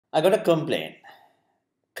I got a complaint.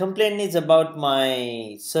 Complaint is about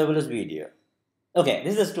my serverless video. Okay,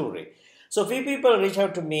 this is the story. So few people reached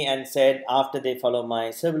out to me and said after they follow my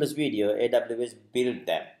serverless video, AWS built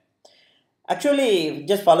them. Actually,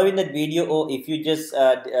 just following that video, or if you just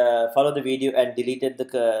follow the video and deleted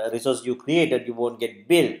the resource you created, you won't get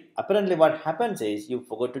billed. Apparently, what happens is you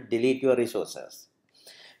forgot to delete your resources.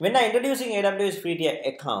 When I introducing AWS Free Tier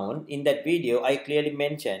account in that video, I clearly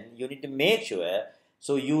mentioned you need to make sure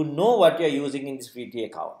so you know what you're using in this free tier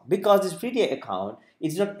account, because this free tier account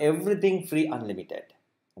is not everything free unlimited,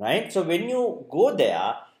 right? So when you go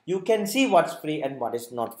there, you can see what's free and what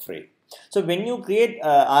is not free. So when you create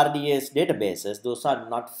RDS databases, those are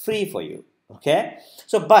not free for you, okay?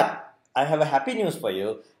 So but I have a happy news for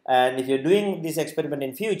you. And if you're doing this experiment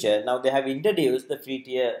in future, now they have introduced the free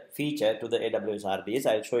tier feature to the AWS RDS.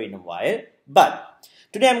 I'll show you in a while. But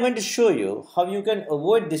today I'm going to show you how you can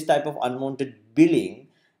avoid this type of unwanted billing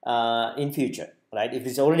in future, right? If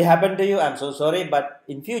it's already happened to you, I'm so sorry, but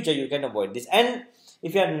in future you can avoid this. And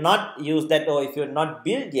if you have not used that, or if you're not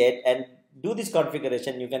billed yet and do this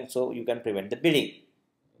configuration, you can prevent the billing.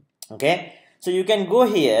 Okay, so you can go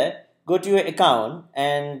here, go to your account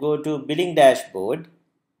and go to billing dashboard,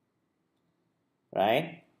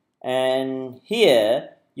 right? And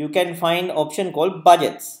here you can find option called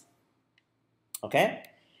budgets. Okay,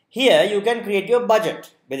 here you can create your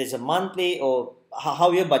budget, whether it's a monthly or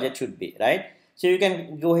how your budget should be, right? So you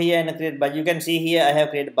can go here and create budget. You can see here I have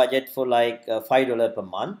created budget for like $5 per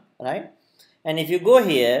month, right? And if you go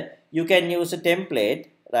here, you can use a template,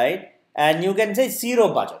 right? And you can say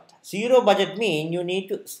zero budget. Zero budget means you need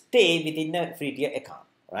to stay within the free tier account,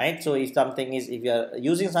 right? So if you are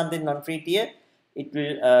using something non free tier, it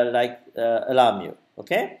will alarm you.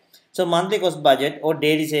 Okay, so monthly cost budget or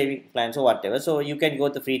daily saving plans or whatever. So you can go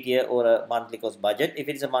to free tier or a monthly cost budget. If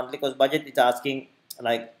it's a monthly cost budget, it's asking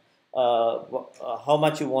like how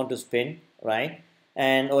much you want to spend, right?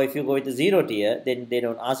 And or if you go with the zero tier, then they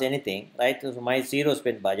don't ask anything, right? So my zero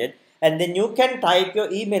spend budget, and then you can type your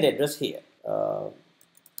email address here,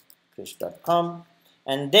 chris.com,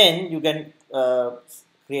 and then you can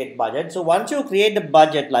create budget. So once you create the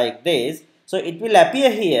budget like this, so it will appear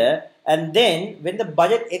here, and then when the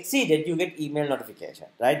budget exceeded, you get email notification,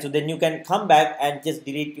 right? So then you can come back and just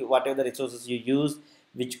delete whatever the resources you use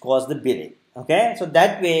which cause the billing. Okay, so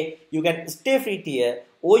that way you can stay free tier,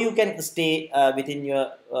 or you can stay within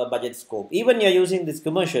your budget scope. Even you're using this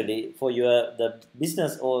commercially for your the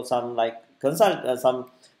business or some like consult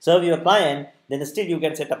some serve your client, then still you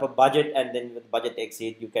can set up a budget, and then with budget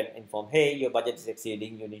exceed, you can inform, hey, your budget is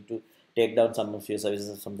exceeding, you need to take down some of your services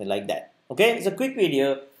or something like that. Okay, it's a quick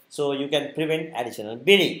video, so you can prevent additional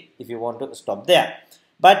billing if you want to stop there.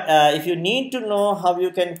 But if you need to know how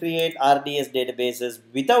you can create RDS databases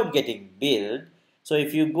without getting billed, so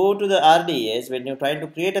if you go to the RDS, when you're trying to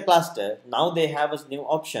create a cluster, now they have a new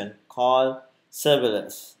option called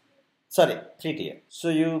serverless. Sorry, free tier. So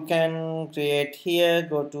you can create here,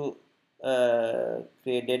 go to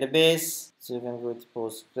create database. So you can go to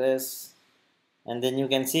Postgres, and then you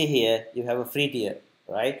can see here you have a free tier,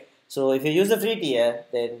 right? So if you use the free tier,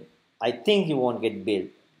 then I think you won't get billed.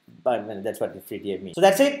 But that's what the free tier means. So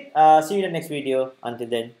that's it. See you in the next video. Until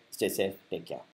then, stay safe. Take care.